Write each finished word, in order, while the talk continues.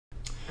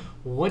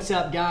What's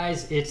up,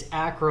 guys? It's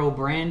Accro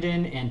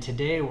Brandon, and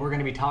today we're going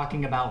to be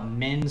talking about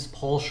men's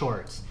pole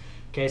shorts.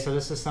 Okay, so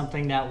this is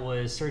something that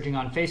was surging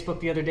on Facebook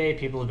the other day.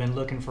 People have been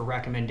looking for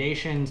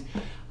recommendations.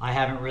 I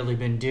haven't really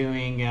been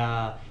doing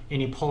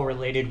any pole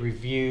related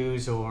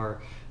reviews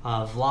or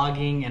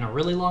vlogging in a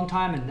really long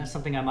time, and that's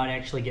something I might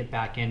actually get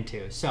back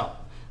into. So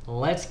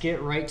let's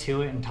get right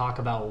to it and talk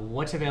about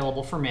what's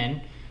available for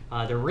men.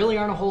 There really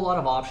aren't a whole lot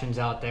of options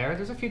out there.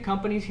 There's a few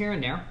companies here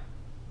and there.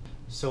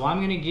 So I'm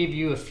going to give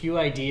you a few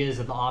ideas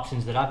of the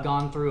options that I've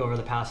gone through over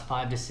the past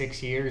 5 to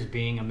 6 years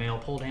being a male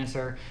pole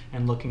dancer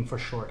and looking for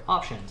short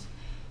options.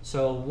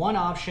 So one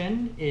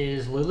option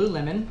is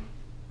Lululemon.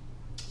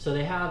 So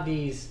they have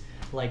these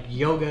like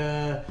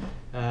yoga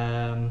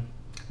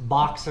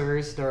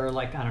boxers. They're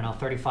like, I don't know,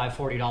 $35,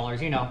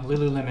 $40. You know,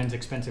 Lululemon's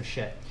expensive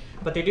shit.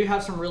 But they do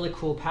have some really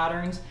cool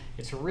patterns.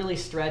 It's really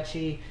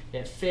stretchy,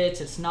 it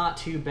fits, it's not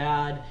too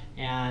bad,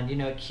 and you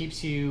know, it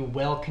keeps you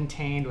well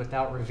contained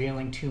without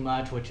revealing too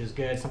much, which is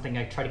good. Something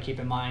I try to keep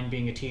in mind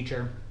being a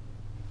teacher.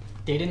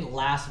 They didn't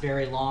last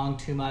very long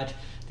too much.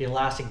 The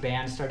elastic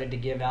band started to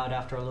give out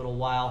after a little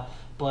while,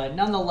 but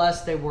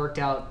nonetheless they worked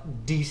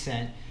out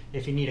decent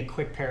if you need a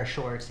quick pair of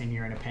shorts and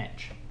you're in a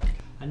pinch.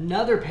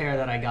 Another pair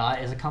that I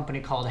got is a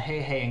company called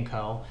Hey &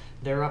 Co.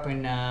 They're up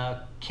in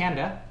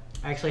Canada.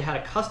 I actually had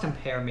a custom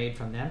pair made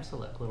from them, so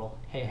look, little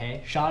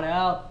hey, shout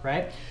out,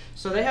 right?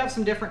 So they have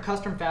some different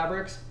custom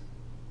fabrics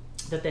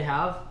that they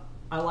have.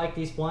 I like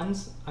these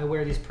ones. I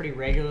wear these pretty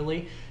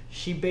regularly.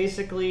 She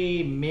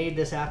basically made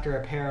this after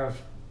a pair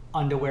of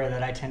underwear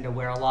that I tend to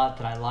wear a lot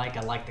that I like.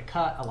 I like the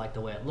cut, I like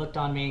the way it looked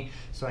on me.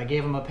 So I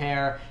gave them a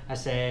pair. I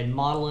said,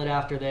 model it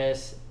after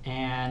this,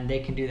 and they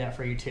can do that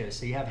for you too.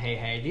 So you have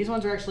Hey. These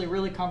ones are actually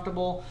really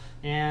comfortable,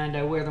 and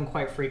I wear them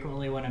quite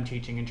frequently when I'm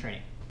teaching and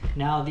training.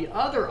 Now the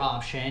other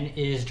option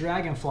is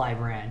Dragonfly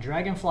brand.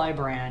 Dragonfly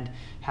brand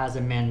has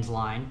a men's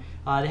line.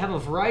 They have a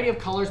variety of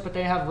colors, but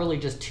they have really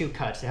just two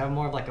cuts. They have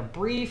more of like a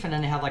brief, and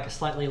then they have like a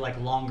slightly like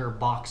longer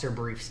boxer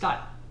brief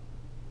style.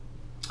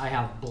 I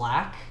have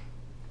black,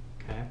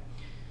 okay.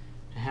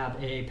 I have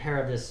a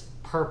pair of this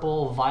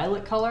purple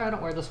violet color. I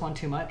don't wear this one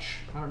too much.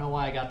 I don't know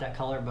why I got that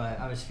color, but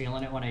I was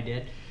feeling it when I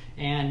did.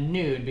 And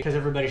nude, because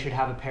everybody should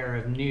have a pair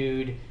of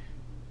nude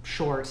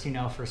shorts, you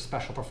know, for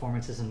special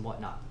performances and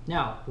whatnot.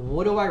 Now,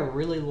 what do I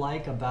really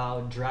like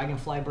about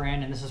Dragonfly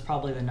brand? And this is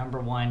probably the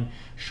 #1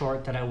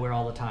 short that I wear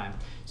all the time.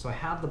 So I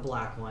have the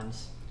black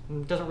ones.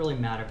 It doesn't really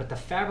matter, but the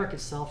fabric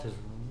itself is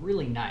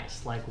really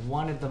nice. Like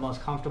one of the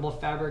most comfortable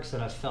fabrics that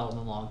I've felt in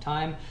a long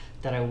time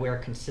that I wear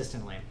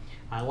consistently.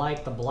 I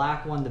like the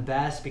black one the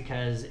best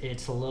because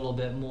it's a little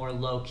bit more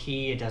low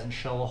key. It doesn't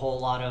show a whole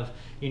lot of,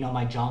 you know,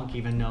 my junk,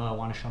 even though I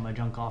want to show my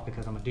junk off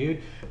because I'm a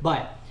dude.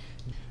 But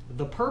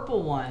the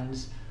purple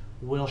ones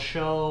will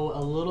show a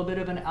little bit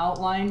of an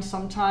outline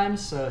sometimes.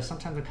 So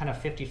sometimes I'm kind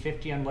of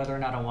 50-50 on whether or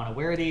not I want to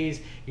wear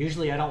these.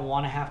 Usually I don't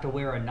want to have to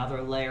wear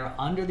another layer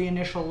under the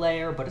initial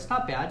layer, but it's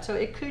not bad. So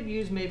it could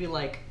use maybe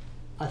like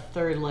a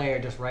third layer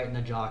just right in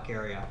the jock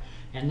area.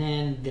 And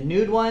then the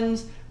nude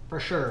ones, for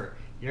sure,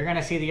 you're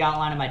gonna see the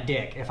outline of my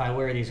dick if I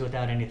wear these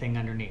without anything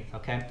underneath,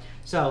 okay?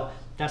 So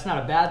that's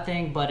not a bad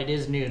thing, but it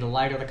is nude. The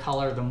lighter the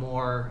color, the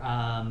more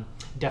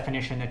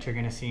definition that you're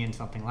gonna see in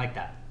something like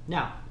that.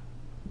 Now,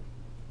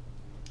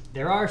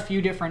 there are a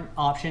few different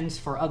options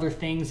for other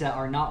things that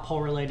are not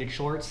pole related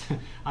shorts.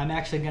 I'm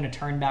actually gonna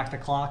turn back the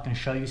clock and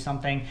show you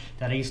something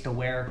that I used to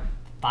wear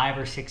 5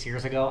 or 6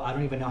 years ago. I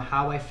don't even know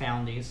how I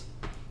found these.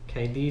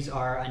 Okay, these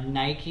are a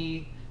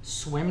Nike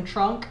swim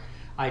trunk.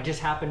 I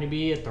just happened to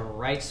be at the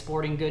right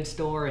sporting goods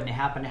store, and they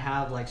happen to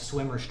have like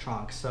swimmer's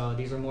trunks. So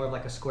these are more of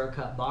like a square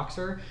cut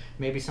boxer,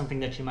 maybe something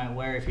that you might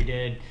wear if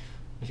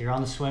you're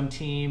on the swim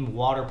team,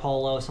 water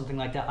polo, something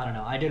like that. I don't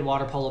know. I did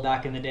water polo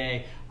back in the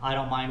day. I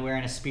don't mind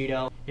wearing a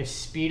Speedo. If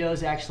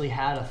Speedos actually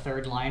had a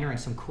third liner and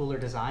some cooler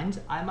designs,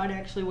 I might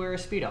actually wear a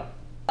Speedo.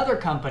 Another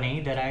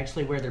company that I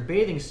actually wear their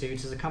bathing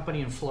suits is a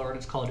company in Florida.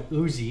 It's called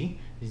Uzzi.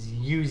 It's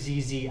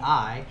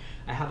U-Z-Z-I.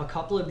 I have a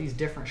couple of these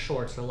different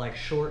shorts. They're like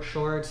short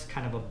shorts,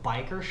 kind of a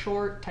biker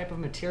short type of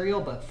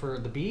material, but for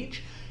the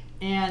beach.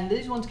 And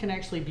these ones can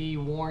actually be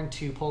worn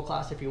to pole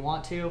class if you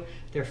want to.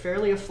 They're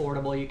fairly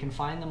affordable. You can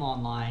find them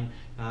online.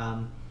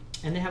 And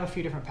they have a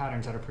few different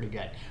patterns that are pretty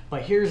good.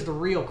 But here's the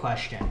real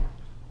question.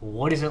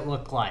 What does it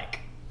look like?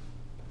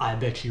 I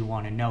bet you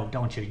want to know,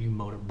 don't you, you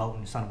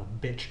motorboating son of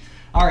a bitch.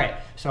 All right,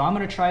 so I'm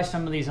going to try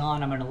some of these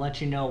on. I'm going to let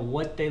you know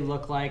what they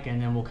look like,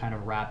 and then we'll kind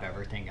of wrap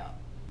everything up.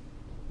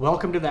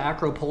 Welcome to the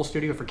Accro Pole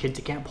Studio for kids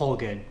that can't pole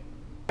good.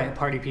 All right,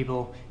 party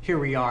people, here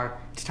we are.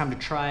 It's time to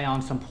try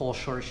on some pole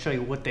shorts, show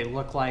you what they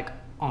look like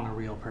on a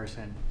real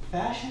person.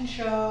 Fashion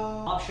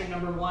show. Option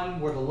 #1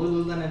 were the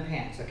Lululemon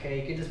pants,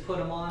 okay? You can just put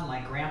them on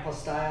like grandpa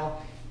style.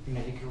 You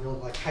know, you can really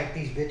like hike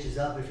these bitches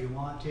up if you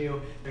want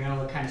to. They're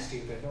gonna look kind of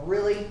stupid, but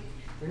really,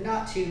 they're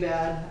not too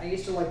bad. I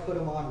used to like put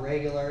them on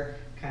regular,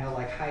 kind of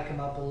like hike them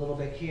up a little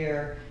bit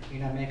here, you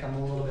know, make them a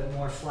little bit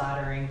more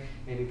flattering,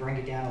 maybe bring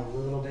it down a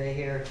little bit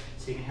here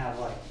so you can have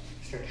like,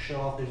 start to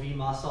show off the V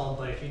muscle.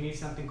 But if you need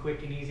something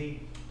quick and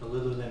easy, the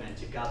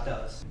Lululemons, you've got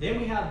those. Then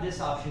we have this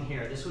option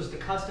here. This was the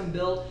custom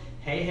built,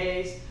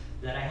 Hey-Hays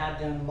that I had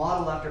them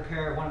model after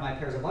one of my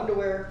pairs of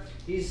underwear.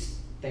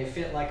 They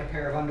fit like a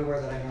pair of underwear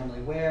that I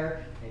normally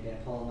wear. Maybe I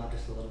pull them up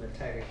just a little bit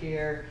tighter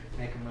here,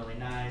 make them really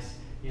nice.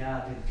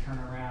 Yeah, do the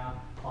turnaround,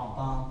 bum,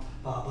 bum,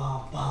 bum,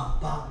 bum, bum,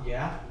 bum.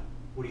 Yeah,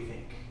 what do you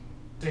think?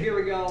 So here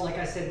we go. Like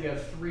I said, we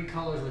have 3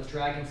 colors with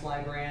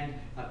Dragonfly brand.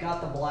 I've got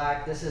the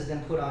black. This has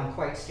been put on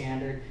quite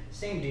standard.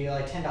 Same deal.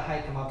 I tend to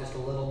hike them up just a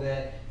little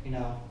bit, you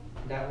know,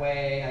 that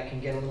way I can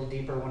get a little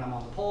deeper when I'm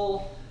on the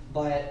pole,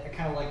 but I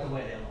kind of like the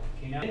way they look.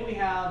 You know? Then we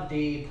have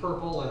the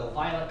purple or the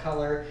violet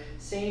color.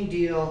 Same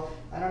deal.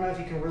 I don't know if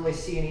you can really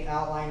see any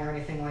outline or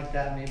anything like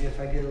that. Maybe if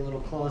I get a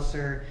little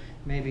closer,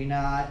 maybe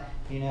not,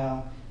 you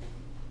know.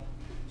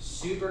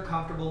 Super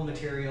comfortable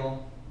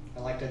material.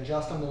 I like to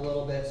adjust them a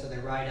little bit so they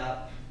ride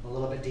up a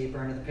little bit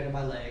deeper into the pit of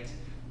my legs.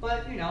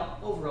 But, you know,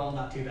 overall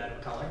not too bad of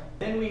a color.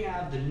 Then we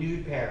have the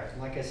nude pair.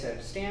 Like I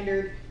said,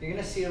 standard. You're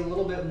going to see a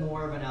little bit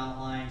more of an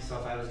outline. So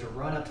if I was to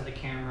run up to the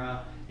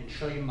camera and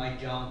show you my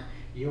junk,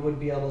 you would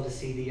be able to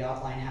see the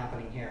outline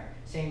happening here.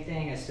 Same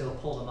thing, I still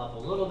pull them up a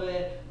little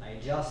bit. I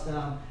adjust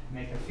them,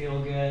 make them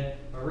feel good.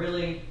 But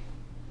really,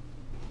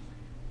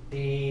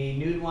 the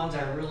nude ones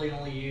I really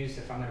only use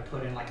if I'm going to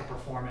put in like a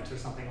performance or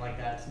something like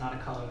that. It's not a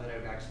color that I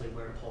would actually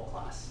wear to pole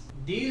class.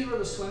 These were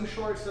the swim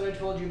shorts that I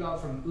told you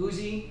about from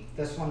Uzzi.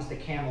 This one's the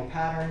camel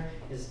pattern.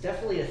 It's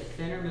definitely a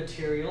thinner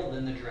material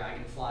than the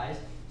Dragonflies.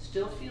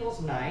 Still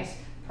feels nice.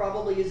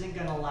 Probably isn't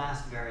going to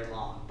last very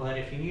long. But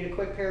if you need a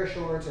quick pair of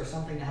shorts or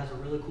something that has a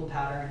really cool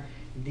pattern,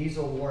 these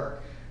will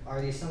work.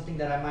 Are these something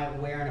that I might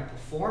wear in a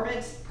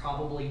performance?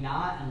 Probably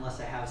not, unless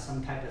I have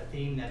some type of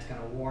theme that's going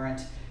to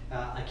warrant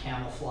a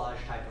camouflage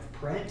type of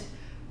print.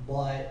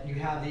 But you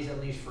have these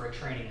at least for a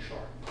training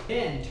short.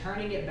 Then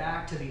turning it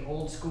back to the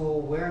old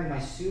school, wearing my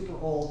super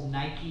old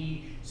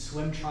Nike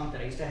swim trunk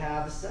that I used to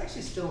have. This is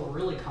actually still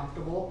really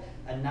comfortable.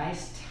 A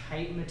nice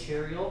tight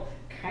material,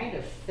 kind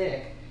of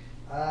thick.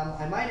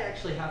 I might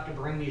actually have to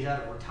bring these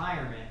out of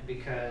retirement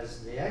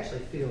because they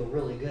actually feel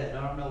really good.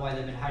 I don't know why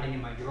they've been hiding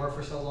in my drawer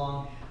for so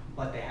long,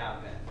 but they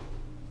have been.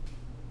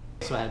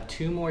 So I have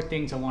 2 more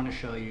things I want to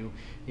show you.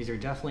 These are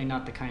definitely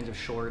not the kinds of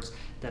shorts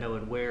that I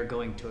would wear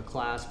going to a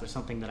class, but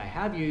something that I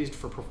have used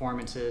for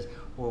performances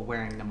or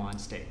wearing them on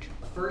stage.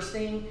 The first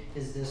thing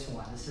is this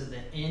one. This is the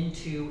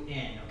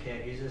N2N, okay?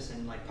 I've used this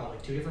in like probably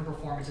 2 different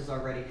performances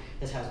already.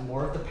 This has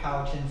more of the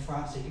pouch in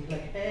front, so you can be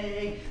like,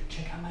 hey,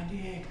 check out my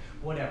dick,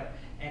 whatever.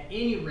 At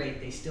any rate,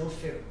 they still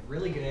fit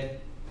really good.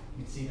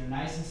 You can see they're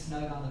nice and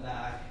snug on the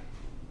back.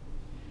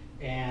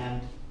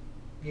 And,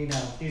 you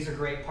know, these are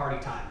great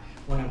party time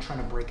when I'm trying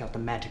to break out the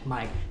magic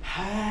mic.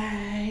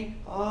 Hey,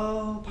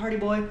 oh, party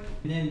boy. And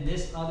then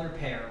this other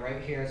pair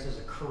right here, this is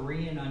a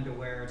Korean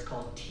underwear. It's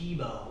called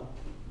Tebow.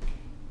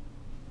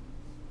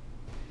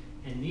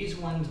 And these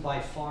ones by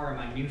far are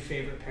my new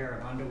favorite pair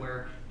of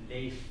underwear.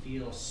 They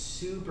feel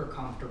super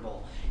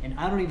comfortable. And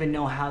I don't even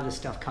know how this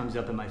stuff comes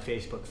up in my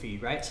Facebook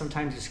feed, right?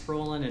 Sometimes you're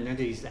scrolling and there are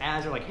these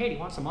ads are like, hey, do you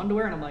want some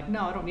underwear? And I'm like,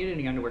 no, I don't need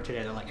any underwear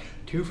today. They're like,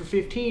 2 for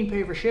 $15,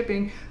 pay for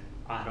shipping.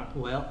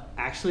 Well,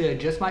 actually I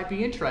just might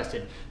be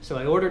interested. So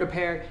I ordered a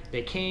pair,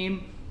 they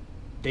came,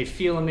 they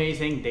feel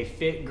amazing, they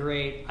fit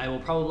great. I will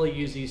probably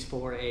use these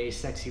for a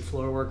sexy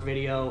floor work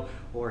video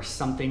or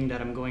something that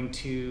I'm going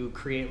to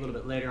create a little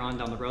bit later on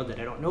down the road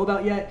that I don't know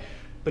about yet,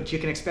 but you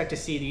can expect to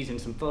see these in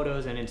some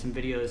photos and in some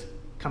videos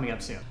coming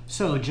up soon.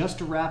 So just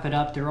to wrap it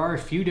up, there are a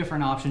few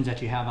different options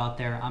that you have out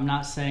there. I'm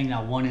not saying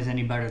that one is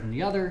any better than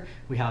the other.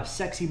 We have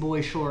sexy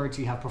boy shorts,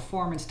 you have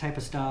performance type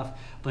of stuff,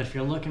 but if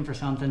you're looking for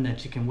something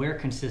that you can wear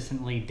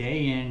consistently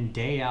day in,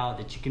 day out,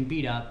 that you can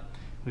beat up,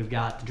 we've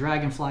got the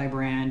Dragonfly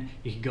brand.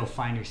 You can go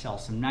find yourself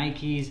some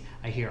Nikes.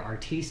 I hear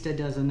Artista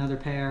does another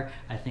pair.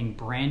 I think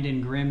Brandon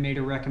Grimm made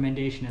a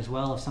recommendation as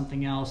well of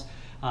something else.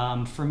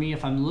 For me,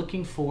 if I'm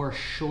looking for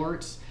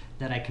shorts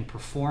that I can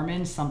perform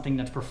in, something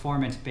that's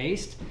performance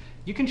based,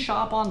 you can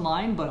shop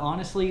online, but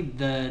honestly,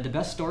 the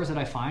best stores that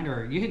I find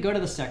are, you could go to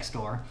the sex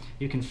store,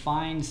 you can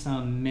find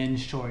some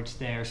men's shorts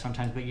there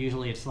sometimes, but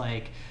usually it's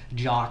like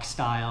jock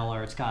style,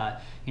 or it's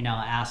got, you know,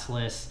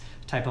 assless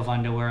type of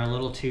underwear, a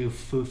little too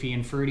foofy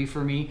and fruity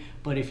for me.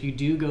 But if you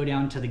do go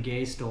down to the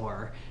gay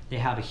store, they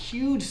have a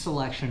huge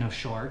selection of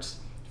shorts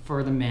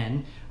for the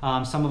men.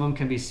 Some of them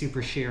can be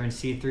super sheer and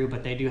see-through,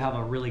 but they do have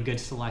a really good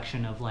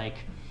selection of like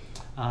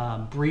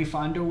brief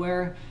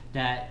underwear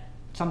that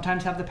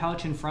sometimes have the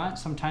pouch in front,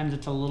 sometimes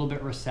it's a little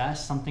bit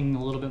recessed, something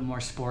a little bit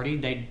more sporty.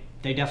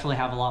 They definitely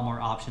have a lot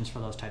more options for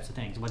those types of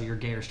things. Whether you're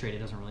gay or straight, it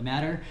doesn't really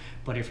matter.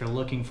 But if you're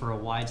looking for a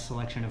wide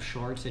selection of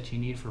shorts that you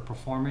need for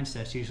performance,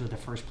 that's usually the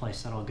first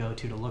place that I'll go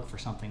to look for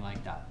something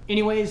like that.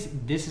 Anyways,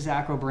 this is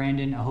Accro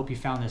Brandon. I hope you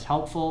found this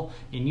helpful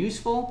and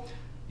useful.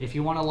 If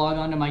you want to log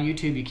on to my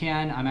YouTube, you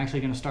can. I'm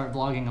actually going to start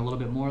vlogging a little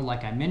bit more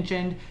like I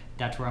mentioned.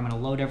 That's where I'm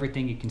going to load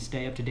everything. You can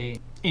stay up to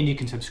date and you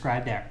can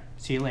subscribe there.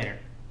 See you later.